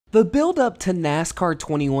The build-up to NASCAR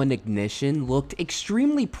 21 Ignition looked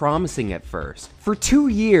extremely promising at first. For 2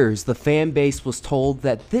 years, the fan base was told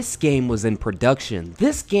that this game was in production.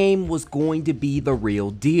 This game was going to be the real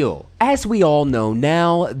deal. As we all know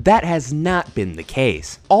now, that has not been the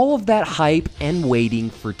case. All of that hype and waiting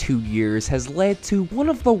for 2 years has led to one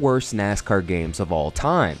of the worst NASCAR games of all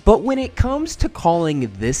time. But when it comes to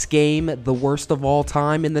calling this game the worst of all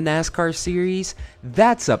time in the NASCAR series,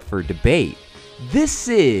 that's up for debate. This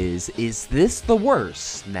is this the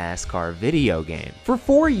worst NASCAR video game? For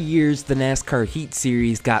 4 years, the NASCAR Heat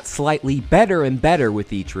series got slightly better and better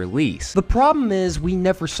with each release. The problem is we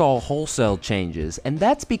never saw wholesale changes, and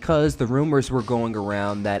that's because the rumors were going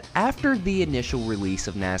around that after the initial release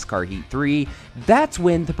of NASCAR Heat 3, that's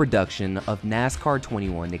when the production of NASCAR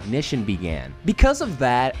 21 Ignition began. Because of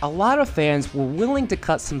that, a lot of fans were willing to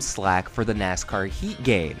cut some slack for the NASCAR Heat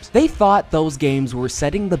games. They thought those games were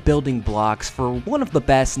setting the building blocks for one of the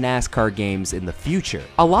best NASCAR games in the future.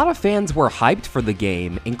 A lot of fans were hyped for the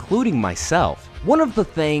game, including myself. One of the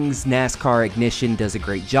things NASCAR Ignition does a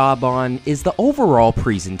great job on is the overall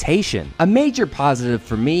presentation. A major positive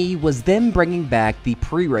for me was them bringing back the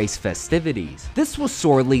pre-race festivities. This was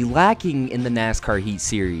sorely lacking in the NASCAR Heat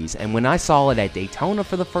series, and when I saw it at Daytona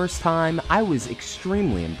for the first time, I was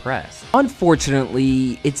extremely impressed.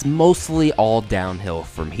 Unfortunately, it's mostly all downhill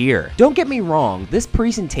from here. Don't get me wrong, this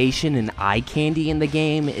presentation and eye candy in the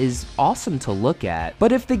game is awesome to look at,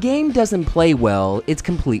 but if the game doesn't play well, it's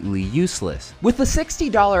completely useless. With the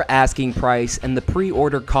 $60 asking price and the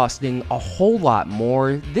pre-order costing a whole lot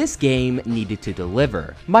more, this game needed to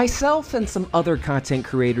deliver. Myself and some other content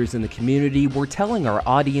creators in the community were telling our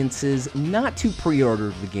audiences not to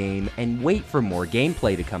pre-order the game and wait for more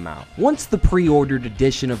gameplay to come out. Once the pre-ordered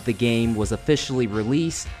edition of the game was officially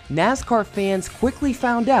released, NASCAR fans quickly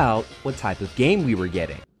found out what type of game we were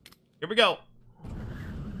getting. Here we go.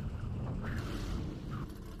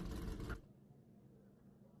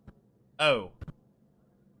 Oh.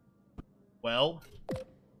 Well.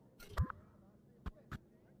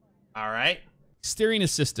 Alright. Steering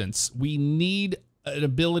assistance. We need an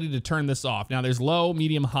ability to turn this off. Now there's low,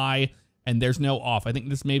 medium, high, and there's no off. I think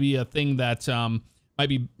this may be a thing that might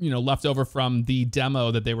be, left over from the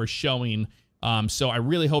demo that they were showing. So I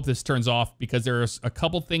really hope this turns off because there's a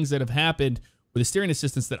couple things that have happened with the steering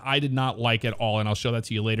assistance that I did not like at all, and I'll show that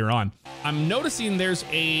to you later on. I'm noticing there's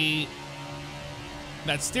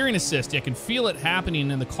that steering assist. I can feel it happening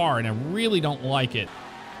in the car, and I really don't like it.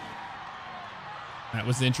 That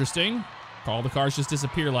was interesting. All the cars just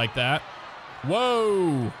disappear like that.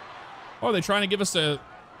 Whoa! Oh, are they trying to give us a...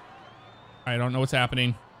 I don't know what's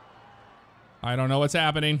happening. I don't know what's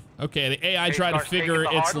happening. Okay, the AI tried to figure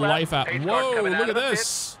its life out. Whoa, look at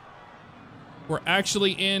this. We're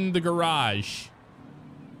actually in the garage.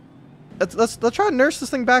 Let's try to nurse this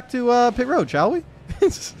thing back to pit road, shall we?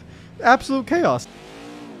 It's absolute chaos.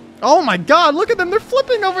 Oh my God! Look at them. They're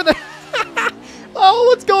flipping over there. Oh,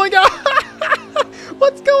 what's going on?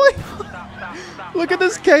 What's going on? Look at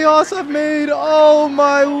this chaos I've made. Oh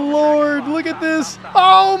my Lord! Look at this.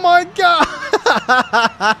 Oh my God!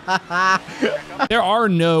 There are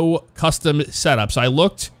no custom setups. I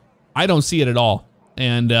looked. I don't see it at all.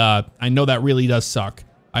 And I know that really does suck.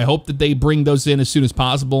 I hope that they bring those in as soon as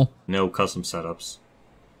possible. No custom setups.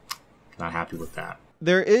 Not happy with that.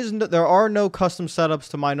 There are no custom setups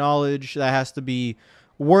to my knowledge. That has to be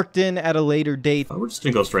worked in at a later date. We're just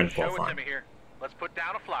gonna go straight into qualifying. Let's put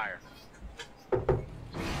down a flyer.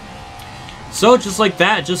 So just like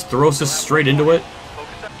that, just throws us straight into it.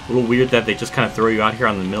 A little weird that they just kind of throw you out here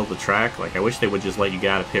on the middle of the track. Like I wish they would just let you get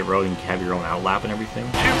out of pit road and have your own outlap and everything. 2-2,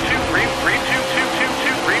 3-2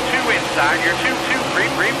 inside. You're 2-2,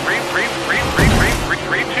 3-2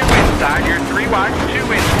 inside. You're 3 wide, 2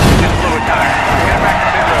 in. Just slow it down. Get back to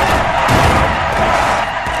pit road.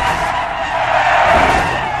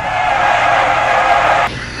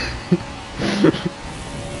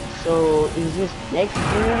 So is this next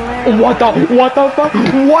year? What the fuck?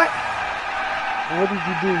 What? What did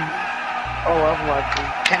you do? Oh, I'm watching.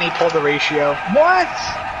 Kenny pulled the ratio. What?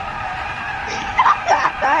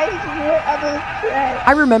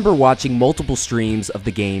 I remember watching multiple streams of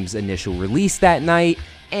the game's initial release that night,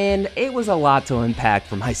 and it was a lot to unpack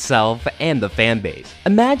for myself and the fanbase.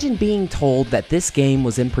 Imagine being told that this game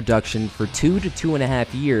was in production for 2 to 2.5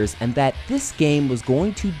 years and that this game was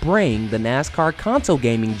going to bring the NASCAR console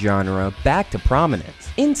gaming genre back to prominence.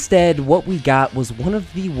 Instead, what we got was one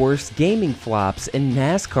of the worst gaming flops in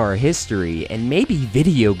NASCAR history and maybe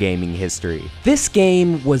video gaming history. This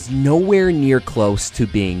game was nowhere near close to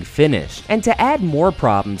being finished, and to add more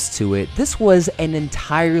problems to it, this was an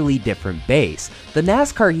entirely different base. The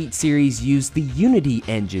NASCAR NASCAR Heat series used the Unity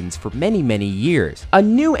engines for many years. A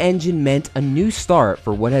new engine meant a new start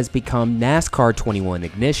for what has become NASCAR 21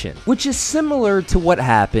 Ignition, which is similar to what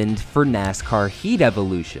happened for NASCAR Heat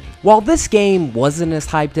Evolution. While this game wasn't as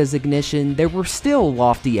hyped as Ignition, there were still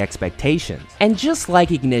lofty expectations. And just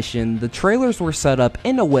like Ignition, the trailers were set up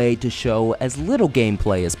in a way to show as little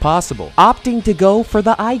gameplay as possible, opting to go for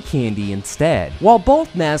the eye candy instead. While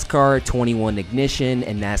both NASCAR 21 Ignition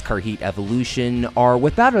and NASCAR Heat Evolution are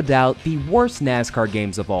without a doubt the worst NASCAR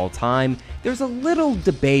games of all time, there's a little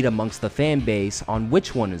debate amongst the fan base on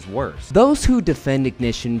which one is worse. Those who defend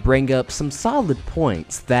Ignition bring up some solid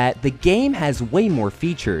points that the game has way more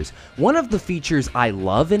features. One of the features I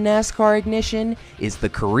love in NASCAR Ignition is the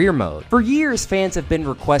career mode. For years, fans have been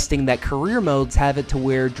requesting that career modes have it to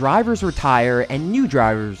where drivers retire and new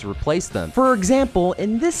drivers replace them. For example,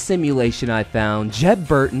 in this simulation I found, Jeb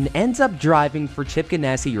Burton ends up driving for Chip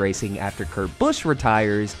Ganassi Racing after Kurt Busch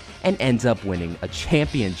retires and ends up winning a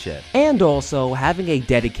championship. And also, having a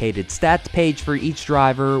dedicated stats page for each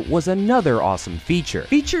driver was another awesome feature.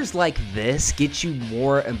 Features like this get you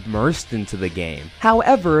more immersed into the game.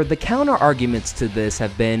 However, the counter arguments to this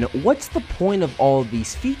have been, what's the point of all of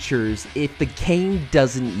these features if the game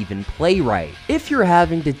doesn't even play right? If you're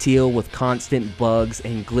having to deal with constant bugs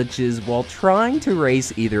and glitches while trying to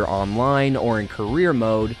race either online or in career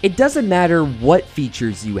mode, it doesn't matter what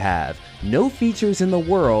features you have. No features in the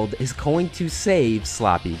world is going to save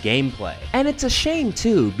sloppy gameplay. And it's a shame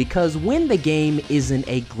too, because when the game isn't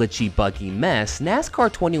a glitchy, buggy mess,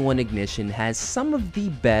 NASCAR 21 Ignition has some of the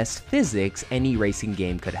best physics any racing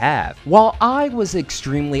game could have. While I was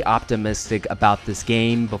extremely optimistic about this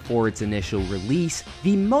game before its initial release,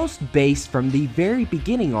 the most based from the very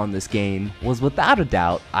beginning on this game was without a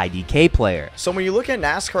doubt IDK Player. So when you look at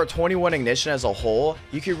NASCAR 21 Ignition as a whole,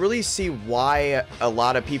 you can really see why a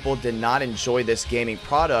lot of people did not enjoy this gaming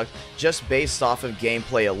product just based off of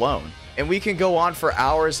gameplay alone. And we can go on for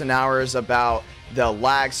hours and hours about the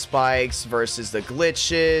lag spikes versus the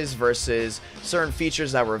glitches versus certain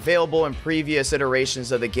features that were available in previous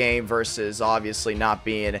iterations of the game versus obviously not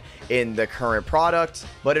being in the current product.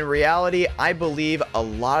 But in reality, I believe a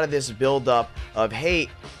lot of this buildup of hate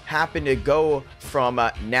happened to go from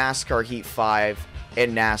NASCAR Heat 5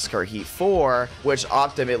 and NASCAR Heat 4, which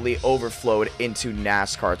ultimately overflowed into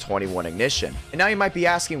NASCAR 21 Ignition. And now you might be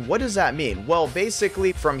asking, what does that mean? Well,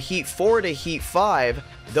 basically from Heat 4 to Heat 5,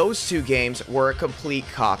 those two games were a complete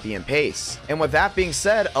copy and paste. And with that being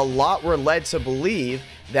said, a lot were led to believe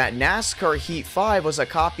that NASCAR Heat 5 was a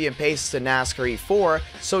copy and paste to NASCAR Heat 4,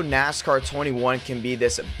 so NASCAR 21 can be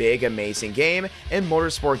this big amazing game and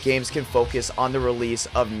motorsport games can focus on the release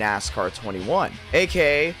of NASCAR 21,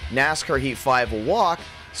 aka NASCAR Heat 5 will walk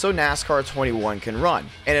so NASCAR 21 can run.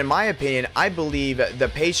 And in my opinion, I believe the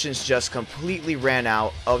patience just completely ran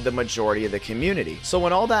out of the majority of the community. So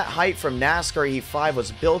when all that hype from NASCAR Heat 5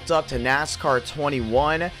 was built up to NASCAR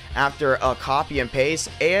 21 after a copy and paste,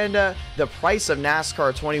 and the price of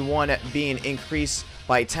NASCAR 21 being increased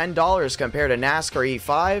by $10 compared to NASCAR Heat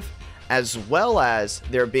 5, as well as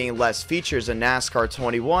there being less features in NASCAR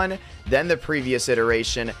 21 than the previous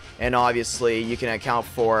iteration, and obviously you can account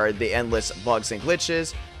for the endless bugs and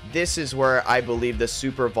glitches, this is where I believe the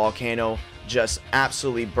super volcano just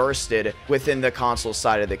absolutely bursted within the console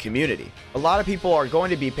side of the community. A lot of people are going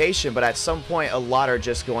to be patient, but at some point a lot are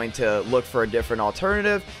just going to look for a different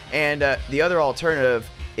alternative, and the other alternative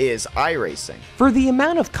is iRacing. For the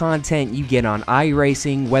amount of content you get on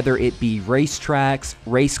iRacing, whether it be racetracks,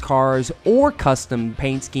 race cars, or custom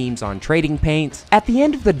paint schemes on trading paints, at the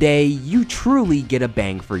end of the day, you truly get a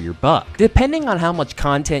bang for your buck. Depending on how much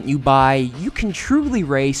content you buy, you can truly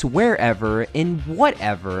race wherever and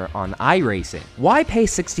whatever on iRacing. Why pay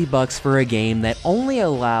 $60 for a game that only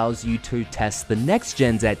allows you to test the next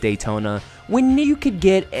gens at Daytona when you could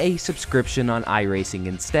get a subscription on iRacing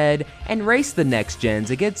instead and race the next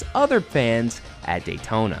gens against other fans at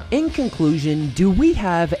Daytona? In conclusion, do we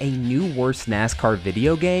have a new worst NASCAR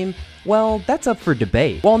video game? Well, that's up for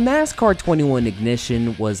debate. While NASCAR 21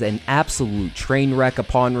 Ignition was an absolute train wreck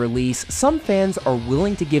upon release, some fans are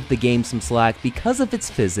willing to give the game some slack because of its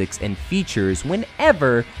physics and features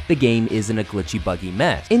whenever the game isn't a glitchy, buggy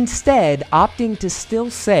mess, instead opting to still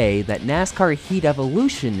say that NASCAR Heat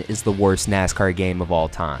Evolution is the worst NASCAR game of all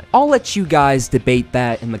time. I'll let you guys debate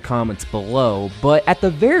that in the comments below, but at the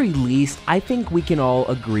very least, I think we can all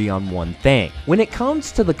agree on one thing. When it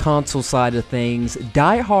comes to the console side of things,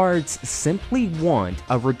 diehards simply want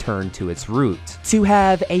a return to its roots. To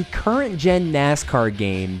have a current gen NASCAR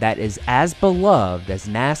game that is as beloved as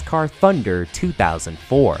NASCAR Thunder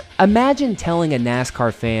 2004. Imagine telling a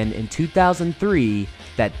NASCAR fan in 2003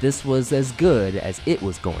 that this was as good as it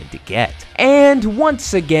was going to get. And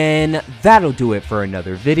once again, that'll do it for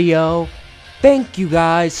another video. Thank you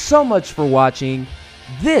guys so much for watching.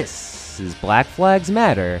 This is Black Flags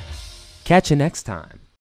Matter. Catch you next time.